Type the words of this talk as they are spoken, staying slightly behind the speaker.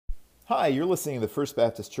Hi, you're listening to the First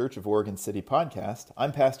Baptist Church of Oregon City podcast.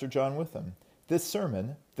 I'm Pastor John Witham. This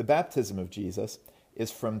sermon, The Baptism of Jesus,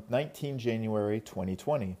 is from 19 January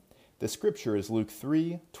 2020. The scripture is Luke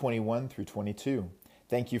 3:21 through 22.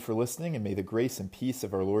 Thank you for listening, and may the grace and peace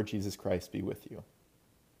of our Lord Jesus Christ be with you.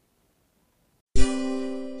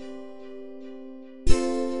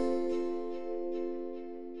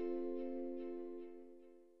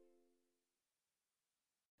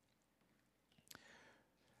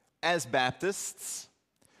 As Baptists,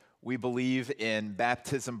 we believe in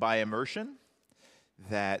baptism by immersion,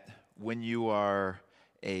 that when you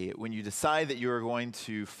decide that you are going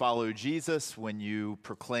to follow Jesus, when you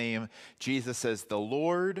proclaim Jesus as the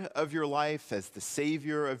Lord of your life, as the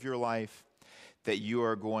Savior of your life, that you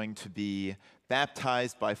are going to be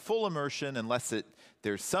baptized by full immersion unless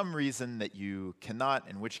there's some reason that you cannot,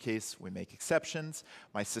 in which case we make exceptions.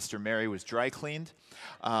 My sister Mary was dry cleaned.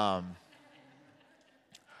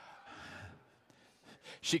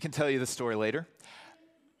 She can tell you the story later.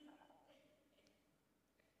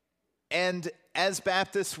 And as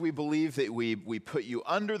Baptists, we believe that we put you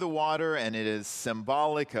under the water, and it is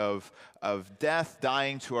symbolic of death,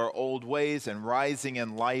 dying to our old ways, and rising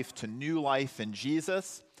in life to new life in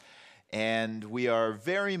Jesus. And we are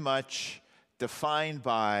very much defined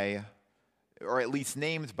by, or at least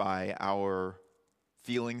named by, our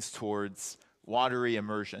feelings towards watery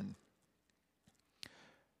immersion.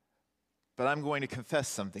 But I'm going to confess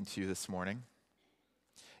something to you this morning.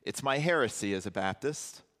 It's my heresy as a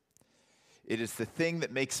Baptist. It is the thing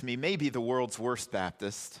that makes me maybe the world's worst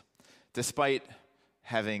Baptist, despite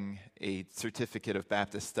having a certificate of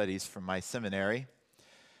Baptist studies from my seminary.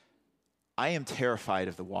 I am terrified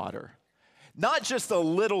of the water. Not just a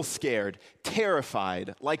little scared,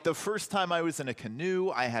 terrified. Like the first time I was in a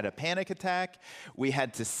canoe, I had a panic attack. We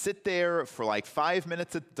had to sit there for like 5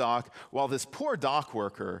 minutes at the dock while this poor dock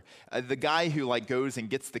worker, the guy who goes and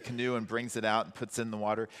gets the canoe and brings it out and puts it in the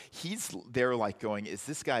water, he's there going, is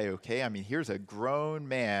this guy okay? I mean, here's a grown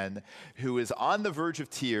man who is on the verge of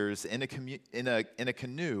tears in a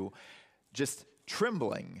canoe, just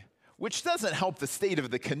trembling. Which doesn't help the state of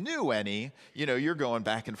the canoe any. You're going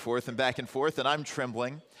back and forth, and I'm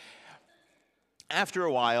trembling. After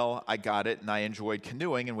a while, I got it, and I enjoyed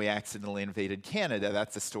canoeing, and we accidentally invaded Canada.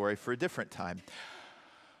 That's a story for a different time.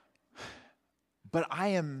 But I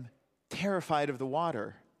am terrified of the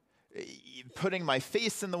water. Putting my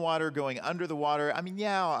face in the water, going under the water. I mean,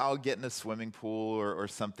 yeah, I'll get in a swimming pool or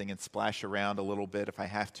something and splash around a little bit if I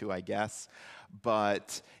have to, I guess.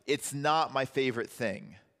 But it's not my favorite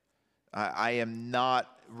thing. I am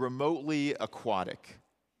not remotely aquatic.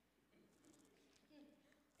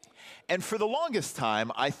 And for the longest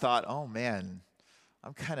time, I thought, oh man,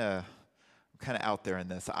 I'm kind of out there in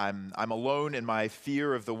this. I'm alone in my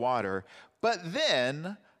fear of the water. But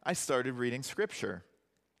then I started reading Scripture.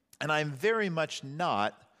 And I'm very much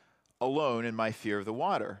not alone in my fear of the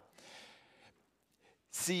water.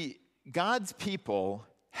 See, God's people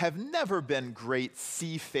have never been great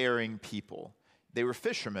seafaring people. They were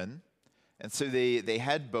fishermen. And so they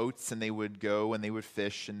had boats, and they would go and they would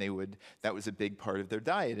fish, and that was a big part of their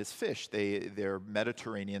diet is fish. They're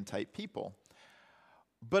Mediterranean type people.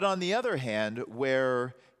 But on the other hand,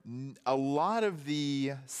 where a lot of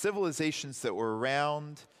the civilizations that were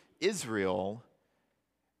around Israel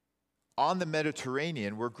on the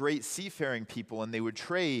Mediterranean were great seafaring people, and they would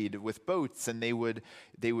trade with boats, and they would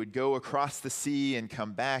go across the sea and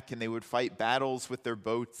come back, and they would fight battles with their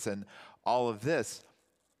boats and all of this.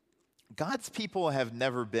 God's people have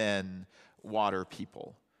never been water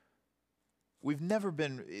people. We've never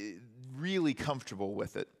been really comfortable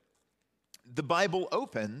with it. The Bible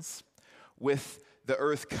opens with the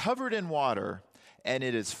earth covered in water, and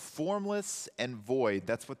it is formless and void.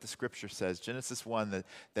 That's what the scripture says. Genesis 1,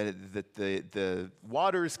 that the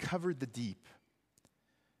waters covered the deep.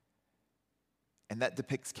 And that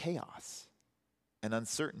depicts chaos and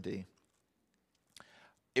uncertainty.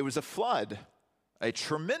 It was a flood. A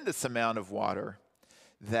tremendous amount of water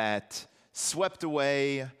that swept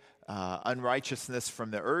away unrighteousness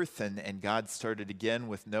from the earth, and God started again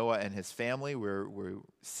with Noah and his family, where we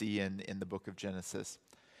see in the book of Genesis.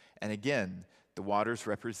 And again, the waters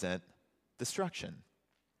represent destruction.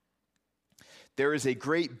 There is a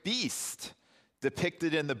great beast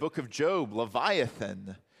depicted in the book of Job,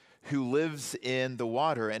 Leviathan, who lives in the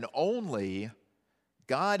water, and only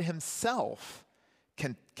God himself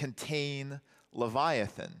can contain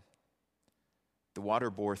Leviathan. The water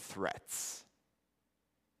bore threats.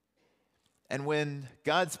 And when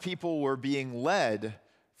God's people were being led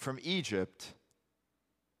from Egypt,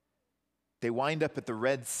 they wind up at the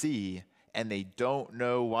Red Sea, and they don't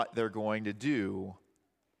know what they're going to do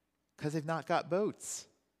Because they've not got boats.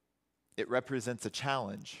 It represents a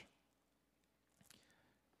challenge.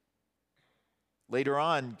 Later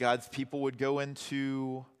on, God's people would go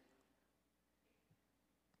into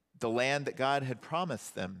the land that God had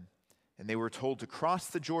promised them, and they were told to cross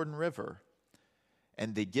the Jordan River,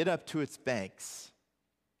 and they get up to its banks,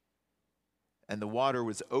 and the water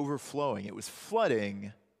was overflowing. It was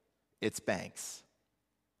flooding its banks.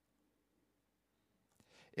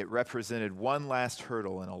 It represented one last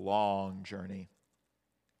hurdle in a long journey.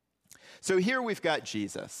 So here we've got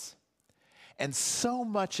Jesus. And so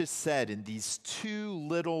much is said in these two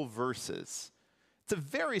little verses. It's a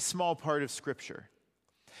very small part of Scripture.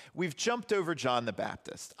 We've jumped over John the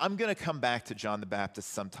Baptist. I'm going to come back to John the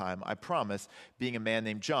Baptist sometime, I promise, being a man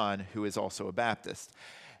named John who is also a Baptist.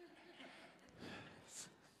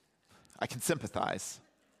 I can sympathize.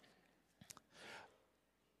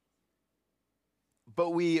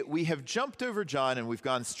 But we have jumped over John and we've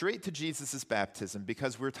gone straight to Jesus' baptism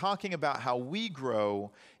because we're talking about how we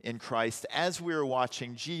grow in Christ as we're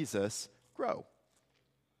watching Jesus grow.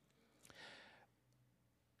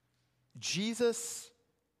 Jesus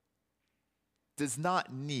does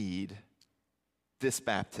not need this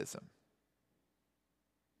baptism.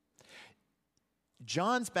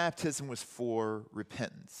 John's baptism was for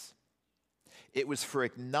repentance. It was for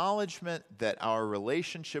acknowledgement that our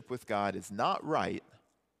relationship with God is not right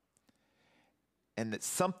and that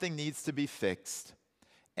something needs to be fixed.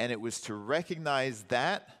 And it was to recognize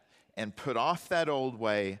that and put off that old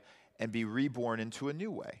way and be reborn into a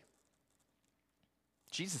new way.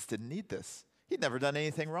 Jesus didn't need this. He'd never done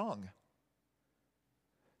anything wrong.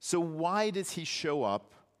 So why does he show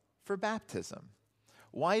up for baptism?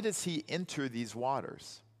 Why does he enter these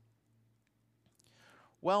waters?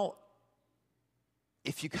 Well,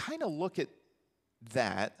 if you kind of look at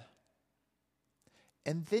that,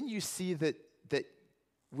 and then you see that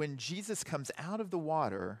when Jesus comes out of the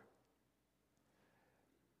water,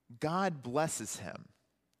 God blesses him.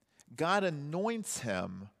 God anoints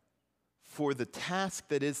him for the task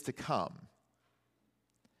that is to come.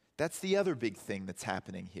 That's the other big thing that's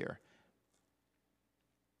happening here.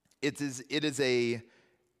 It is a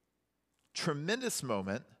tremendous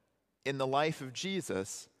moment in the life of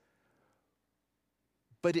Jesus,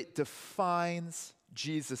 but it defines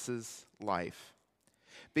Jesus' life.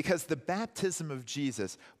 Because the baptism of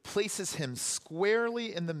Jesus places him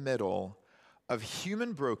squarely in the middle of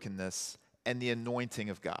human brokenness and the anointing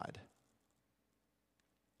of God.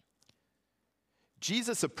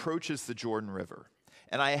 Jesus approaches the Jordan River.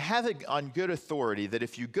 And I have it on good authority that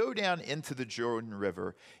if you go down into the Jordan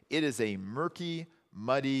River, it is a murky,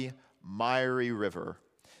 muddy, miry river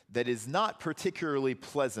that is not particularly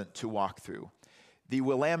pleasant to walk through. The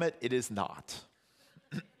Willamette, it is not.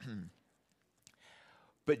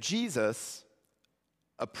 But Jesus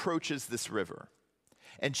approaches this river.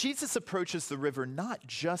 And Jesus approaches the river not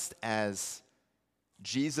just as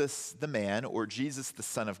Jesus the man or Jesus the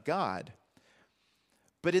Son of God,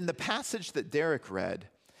 but in the passage that Derek read,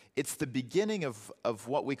 it's the beginning of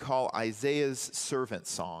what we call Isaiah's servant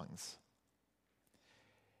songs.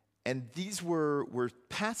 And these were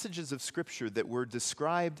passages of Scripture that were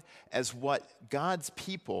described as what God's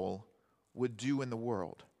people would do in the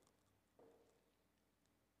world.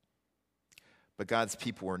 But God's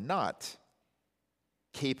people were not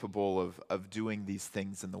capable of doing these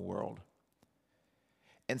things in the world.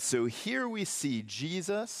 And so here we see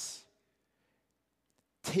Jesus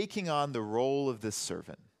taking on the role of this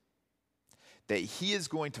servant, that he is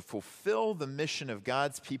going to fulfill the mission of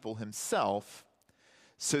God's people himself,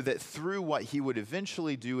 so that through what he would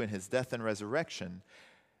eventually do in his death and resurrection,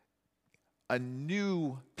 a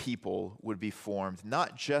new people would be formed,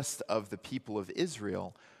 not just of the people of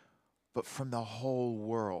Israel, but from the whole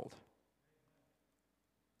world.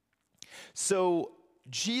 So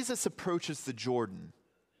Jesus approaches the Jordan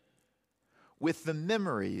with the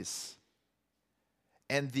memories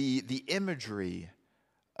and the imagery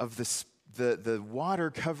of the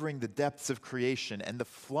water covering the depths of creation and the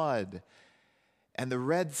flood and the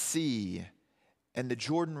Red Sea and the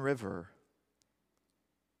Jordan River.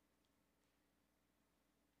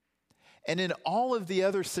 And in all of the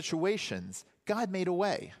other situations, God made a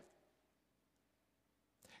way.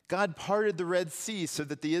 God parted the Red Sea so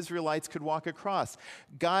that the Israelites could walk across.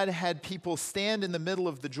 God had people stand in the middle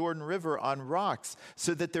of the Jordan River on rocks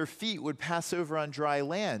so that their feet would pass over on dry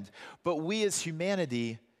land. But we as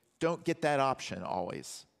humanity don't get that option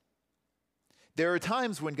always. There are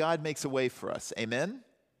times when God makes a way for us. Amen?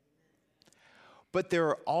 But there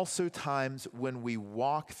are also times when we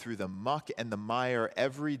walk through the muck and the mire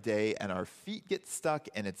every day and our feet get stuck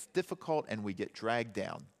and it's difficult and we get dragged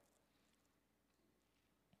down.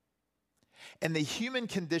 And the human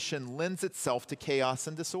condition lends itself to chaos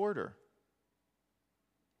and disorder.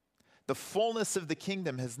 The fullness of the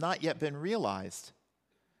kingdom has not yet been realized.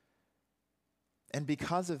 And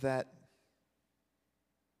because of that,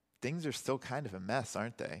 things are still kind of a mess,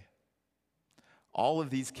 aren't they? All of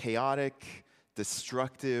these chaotic,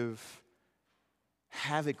 destructive,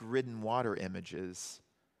 havoc-ridden water images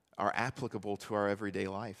are applicable to our everyday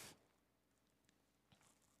life.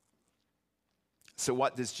 So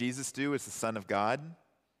what does Jesus do as the Son of God?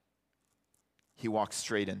 He walks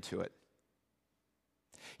straight into it.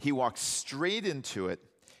 He walks straight into it,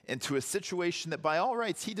 into a situation that by all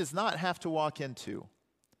rights he does not have to walk into.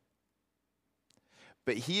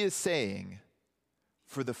 But he is saying,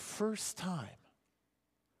 for the first time,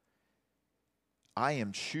 I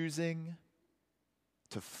am choosing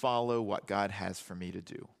to follow what God has for me to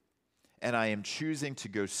do. And I am choosing to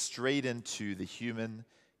go straight into the human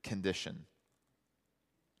condition.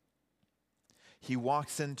 He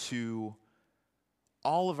walks into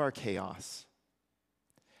all of our chaos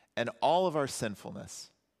and all of our sinfulness,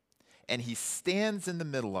 and he stands in the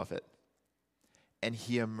middle of it, and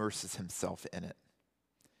he immerses himself in it.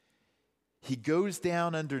 He goes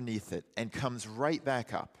down underneath it and comes right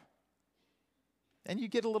back up. And you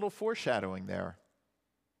get a little foreshadowing there.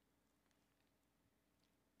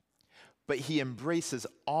 But he embraces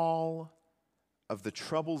all of the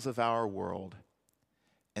troubles of our world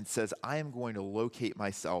and says, I am going to locate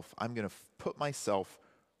myself. I'm going to put myself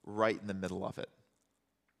right in the middle of it.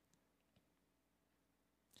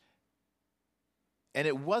 And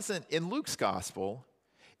it wasn't, in Luke's gospel,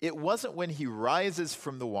 it wasn't when he rises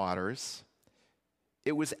from the waters.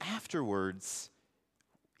 It was afterwards.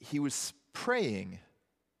 He was praying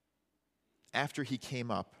after he came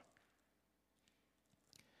up.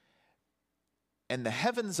 And the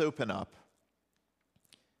heavens open up.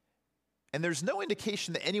 And there's no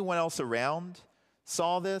indication that anyone else around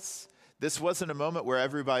saw this. This wasn't a moment where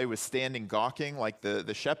everybody was standing gawking like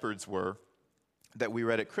the shepherds were that we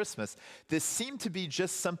read at Christmas. This seemed to be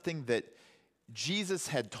just something that Jesus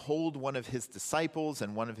had told one of his disciples,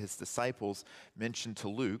 and one of his disciples mentioned to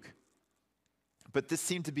Luke. But this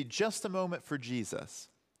seemed to be just a moment for Jesus.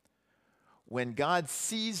 When God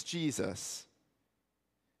sees Jesus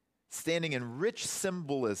standing in rich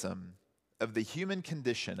symbolism of the human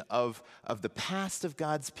condition, of the past of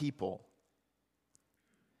God's people,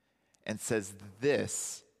 and says,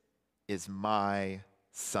 this is my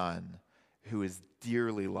son who is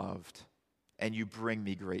dearly loved, and you bring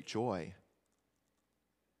me great joy.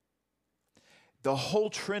 The whole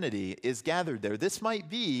Trinity is gathered there. This might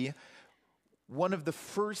be one of the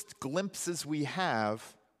first glimpses we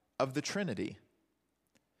have of the Trinity,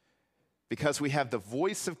 because we have the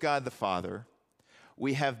voice of God the Father,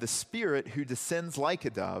 we have the Spirit who descends like a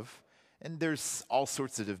dove, and there's all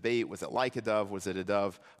sorts of debate. Was it like a dove? Was it a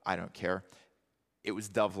dove? I don't care. It was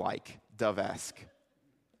dove-like, dove-esque.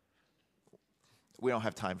 We don't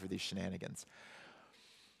have time for these shenanigans.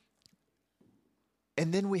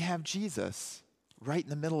 And then we have Jesus right in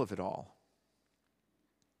the middle of it all.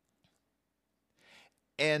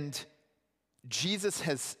 And Jesus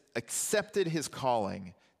has accepted his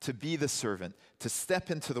calling to be the servant, to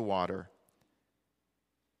step into the water.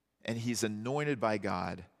 And he's anointed by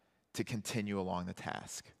God to continue along the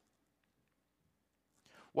task.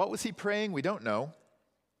 What was he praying? We don't know.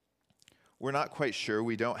 We're not quite sure.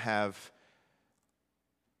 We don't have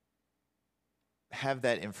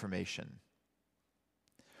that information.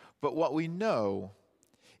 But what we know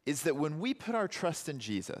is that when we put our trust in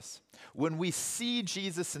Jesus, when we see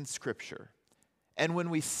Jesus in Scripture, and when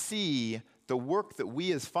we see the work that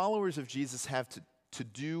we as followers of Jesus have to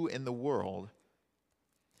do in the world,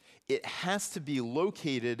 it has to be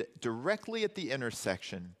located directly at the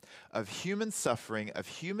intersection of human suffering, of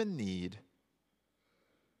human need,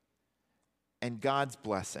 and God's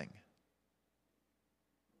blessing.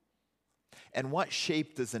 And what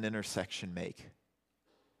shape does an intersection make?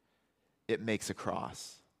 It makes a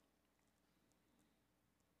cross.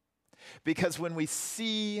 Because when we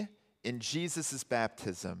see in Jesus'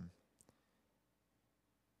 baptism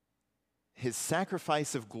his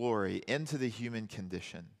sacrifice of glory into the human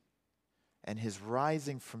condition, and his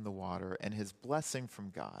rising from the water, and his blessing from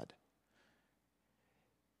God,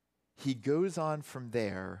 he goes on from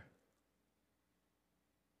there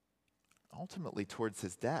ultimately towards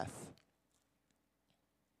his death.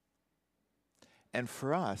 And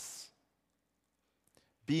for us,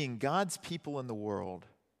 being God's people in the world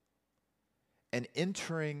and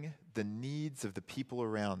entering the needs of the people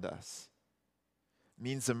around us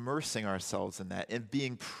means immersing ourselves in that and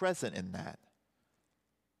being present in that.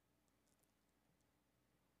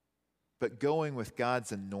 But going with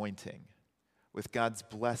God's anointing with God's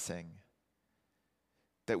blessing,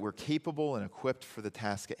 that we're capable and equipped for the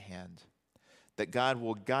task at hand, that God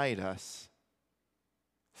will guide us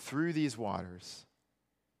through these waters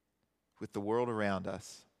with the world around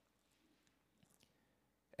us,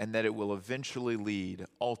 and that it will eventually lead,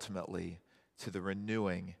 ultimately, to the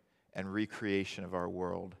renewing and recreation of our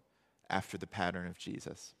world after the pattern of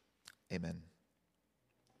Jesus. Amen.